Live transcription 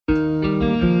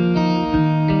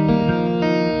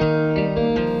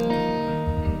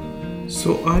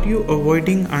So, are you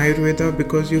avoiding Ayurveda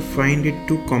because you find it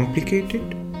too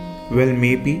complicated? Well,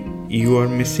 maybe you are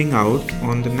missing out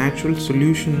on the natural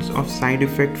solutions of side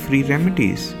effect free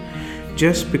remedies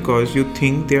just because you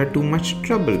think they are too much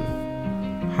trouble.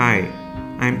 Hi,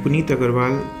 I'm Puneet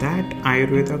Agarwal, that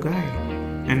Ayurveda guy,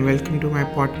 and welcome to my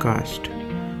podcast.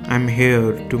 I'm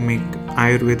here to make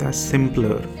Ayurveda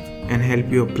simpler and help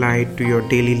you apply it to your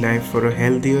daily life for a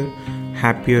healthier,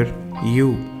 happier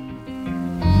you.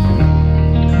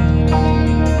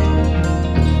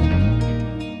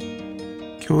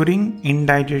 Curing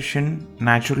indigestion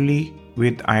naturally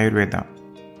with Ayurveda.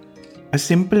 A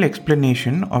simple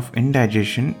explanation of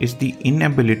indigestion is the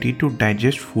inability to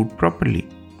digest food properly.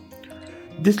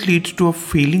 This leads to a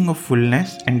feeling of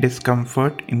fullness and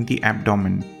discomfort in the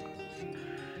abdomen.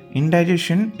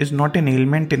 Indigestion is not an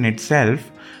ailment in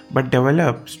itself but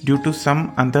develops due to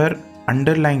some other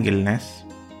underlying illness.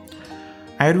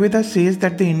 Ayurveda says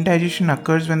that the indigestion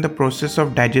occurs when the process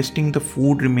of digesting the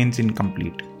food remains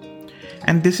incomplete.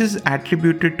 And this is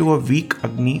attributed to a weak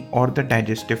Agni or the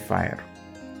digestive fire.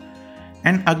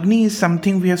 And Agni is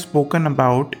something we have spoken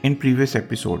about in previous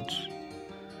episodes.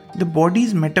 The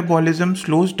body's metabolism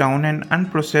slows down and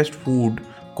unprocessed food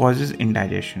causes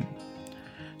indigestion.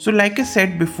 So like I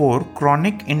said before,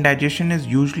 chronic indigestion is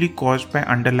usually caused by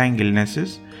underlying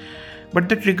illnesses, but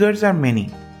the triggers are many.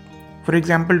 For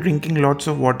example, drinking lots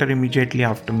of water immediately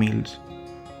after meals,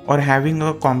 or having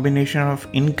a combination of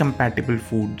incompatible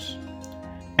foods.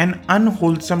 An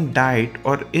unwholesome diet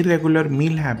or irregular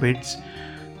meal habits,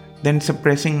 then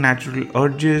suppressing natural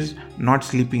urges, not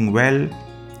sleeping well,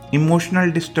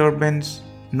 emotional disturbance,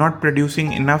 not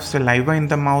producing enough saliva in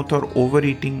the mouth or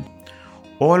overeating,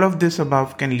 all of this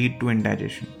above can lead to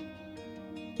indigestion.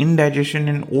 Indigestion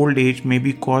in old age may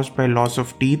be caused by loss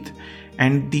of teeth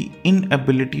and the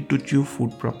inability to chew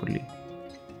food properly.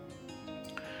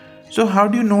 So how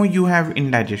do you know you have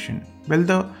indigestion? Well,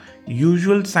 the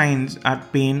usual signs are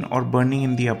pain or burning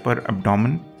in the upper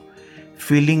abdomen,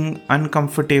 feeling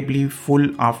uncomfortably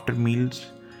full after meals,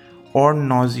 or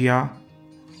nausea,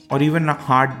 or even a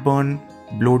heartburn,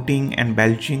 bloating and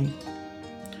belching,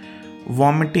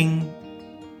 vomiting,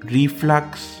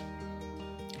 reflux,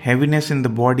 heaviness in the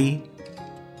body,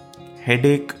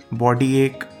 headache, body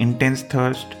ache, intense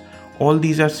thirst. All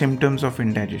these are symptoms of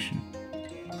indigestion.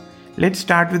 Let's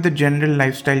start with the general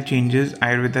lifestyle changes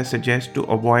Ayurveda suggests to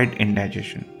avoid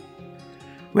indigestion.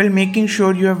 Well, making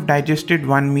sure you have digested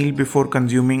one meal before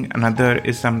consuming another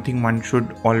is something one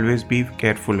should always be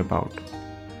careful about.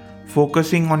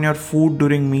 Focusing on your food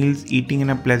during meals, eating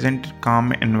in a pleasant,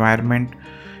 calm environment,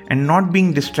 and not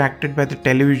being distracted by the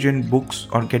television, books,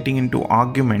 or getting into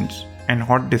arguments and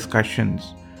hot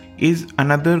discussions is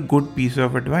another good piece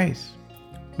of advice.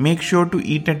 Make sure to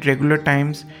eat at regular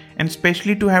times and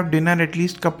especially to have dinner at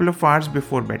least a couple of hours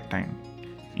before bedtime.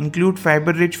 Include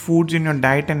fiber-rich foods in your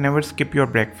diet and never skip your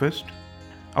breakfast.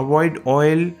 Avoid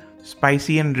oil,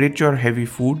 spicy and rich or heavy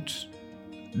foods.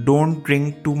 Don't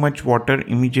drink too much water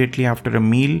immediately after a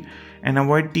meal and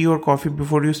avoid tea or coffee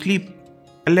before you sleep.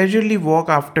 A leisurely walk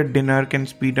after dinner can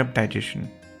speed up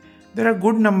digestion. There are a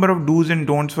good number of do's and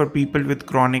don'ts for people with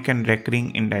chronic and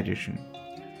recurring indigestion.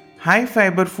 High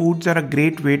fiber foods are a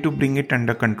great way to bring it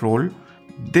under control.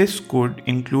 This could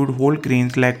include whole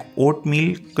grains like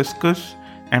oatmeal, couscous,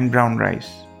 and brown rice,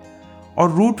 or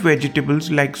root vegetables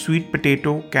like sweet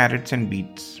potato, carrots, and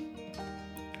beets.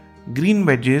 Green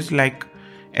veggies like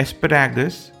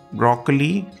asparagus,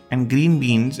 broccoli, and green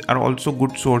beans are also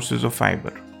good sources of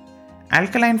fiber.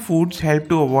 Alkaline foods help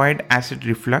to avoid acid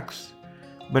reflux.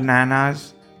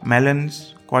 Bananas,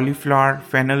 melons, cauliflower,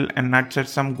 fennel, and nuts are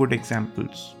some good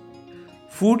examples.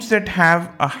 Foods that have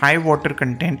a high water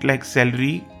content like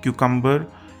celery, cucumber,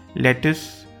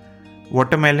 lettuce,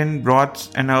 watermelon, broths,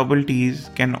 and herbal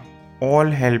teas can all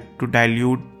help to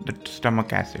dilute the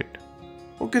stomach acid.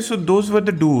 Okay, so those were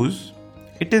the do's.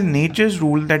 It is nature's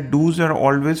rule that do's are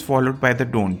always followed by the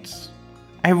don'ts.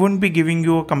 I wouldn't be giving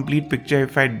you a complete picture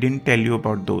if I didn't tell you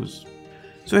about those.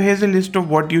 So here's a list of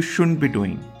what you shouldn't be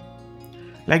doing.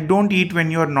 Like, don't eat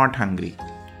when you are not hungry.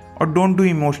 Or don't do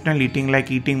emotional eating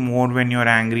like eating more when you're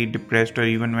angry, depressed, or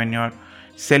even when you're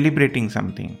celebrating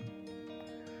something.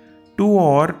 2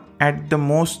 or at the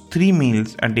most 3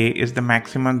 meals a day is the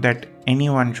maximum that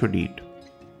anyone should eat.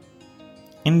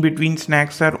 In between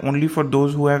snacks are only for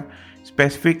those who have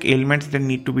specific ailments that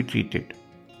need to be treated.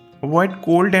 Avoid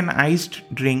cold and iced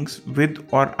drinks with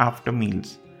or after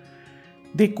meals.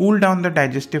 They cool down the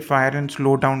digestive fire and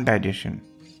slow down digestion.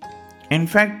 In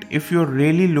fact, if you're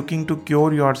really looking to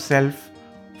cure yourself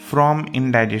from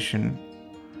indigestion,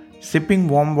 sipping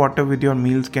warm water with your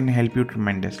meals can help you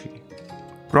tremendously.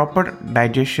 Proper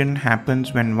digestion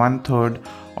happens when 1/3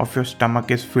 of your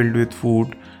stomach is filled with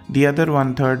food, the other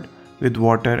 1/3 with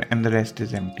water, and the rest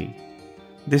is empty.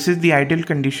 This is the ideal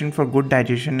condition for good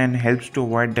digestion and helps to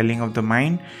avoid dulling of the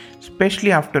mind,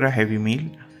 especially after a heavy meal.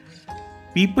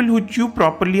 People who chew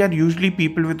properly are usually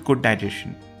people with good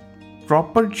digestion.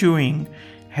 Proper chewing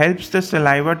helps the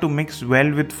saliva to mix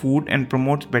well with food and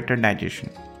promotes better digestion.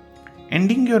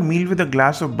 Ending your meal with a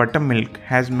glass of buttermilk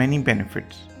has many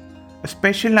benefits. A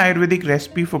special Ayurvedic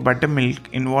recipe for buttermilk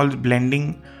involves blending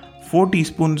 4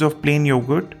 teaspoons of plain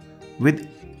yogurt with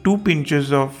 2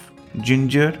 pinches of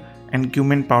ginger and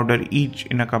cumin powder each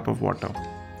in a cup of water.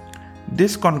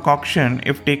 This concoction,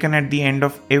 if taken at the end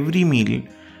of every meal,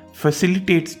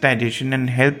 facilitates digestion and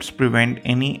helps prevent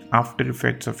any after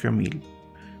effects of your meal.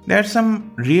 There are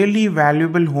some really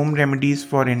valuable home remedies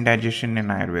for indigestion in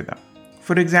Ayurveda.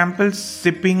 For example,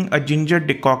 sipping a ginger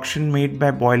decoction made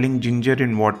by boiling ginger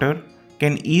in water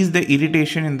can ease the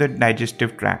irritation in the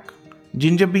digestive tract.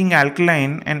 Ginger, being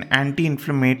alkaline and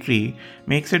anti-inflammatory,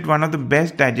 makes it one of the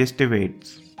best digestive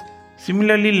aids.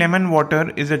 Similarly, lemon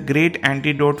water is a great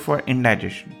antidote for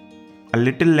indigestion. A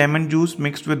little lemon juice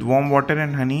mixed with warm water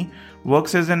and honey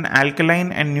works as an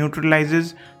alkaline and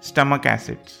neutralizes stomach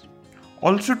acids.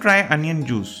 Also try onion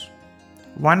juice.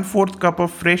 1/4 cup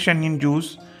of fresh onion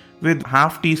juice with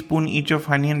half teaspoon each of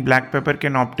honey and black pepper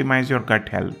can optimize your gut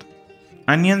health.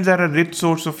 Onions are a rich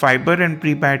source of fiber and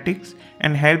prebiotics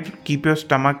and help keep your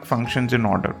stomach functions in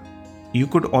order. You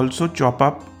could also chop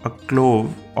up a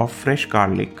clove of fresh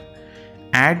garlic.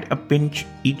 Add a pinch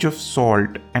each of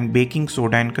salt and baking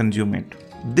soda and consume it.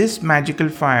 This magical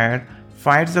fire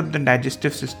fires up the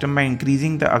digestive system by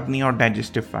increasing the Agni or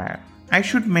digestive fire. I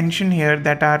should mention here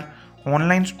that our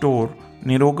online store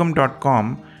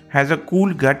nirogam.com has a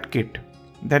cool gut kit.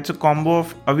 That's a combo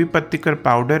of Avipattikar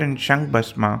powder and Shank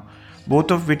Basma,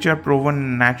 both of which are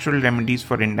proven natural remedies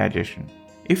for indigestion.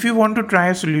 If you want to try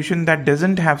a solution that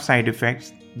doesn't have side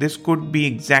effects, this could be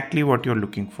exactly what you're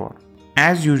looking for.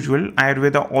 As usual,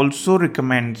 Ayurveda also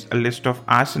recommends a list of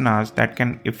asanas that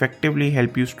can effectively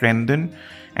help you strengthen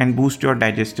and boost your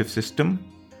digestive system.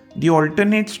 The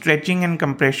alternate stretching and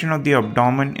compression of the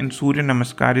abdomen in Surya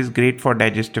Namaskar is great for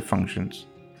digestive functions.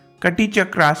 Kati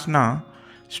Chakrasana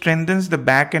strengthens the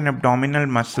back and abdominal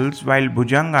muscles, while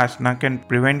Bhujangasana can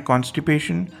prevent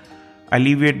constipation,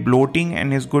 alleviate bloating,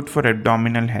 and is good for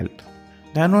abdominal health.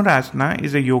 Dhanurasana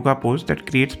is a yoga pose that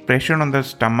creates pressure on the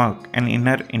stomach and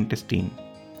inner intestine.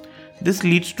 This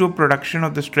leads to a production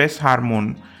of the stress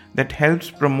hormone that helps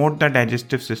promote the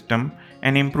digestive system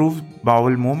and improves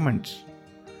bowel movements.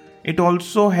 It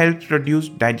also helps reduce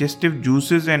digestive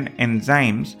juices and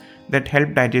enzymes that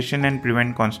help digestion and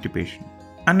prevent constipation.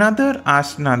 Another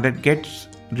asana that gets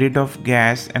rid of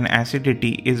gas and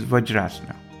acidity is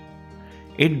Vajrasana.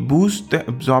 It boosts the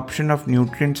absorption of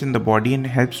nutrients in the body and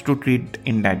helps to treat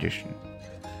indigestion.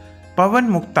 Pavan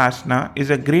Muktasana is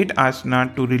a great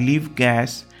asana to relieve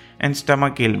gas and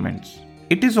stomach ailments.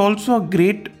 It is also a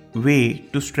great way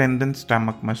to strengthen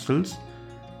stomach muscles.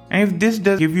 And if this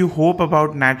does give you hope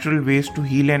about natural ways to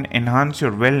heal and enhance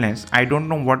your wellness, I don't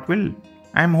know what will.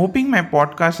 I am hoping my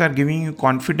podcasts are giving you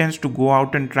confidence to go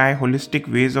out and try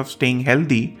holistic ways of staying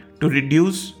healthy to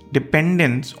reduce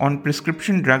dependence on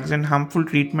prescription drugs and harmful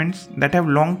treatments that have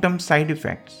long-term side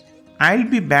effects. I'll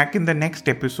be back in the next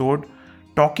episode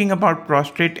talking about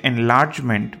prostate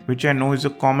enlargement, which I know is a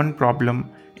common problem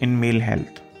in male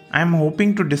health. I am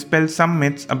hoping to dispel some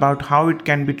myths about how it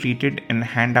can be treated and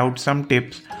hand out some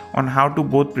tips on how to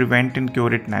both prevent and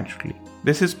cure it naturally.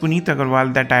 This is Puneet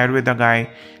Agarwal, that Ayurveda guy,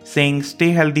 saying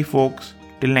stay healthy folks.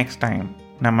 Till next time.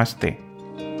 Namaste.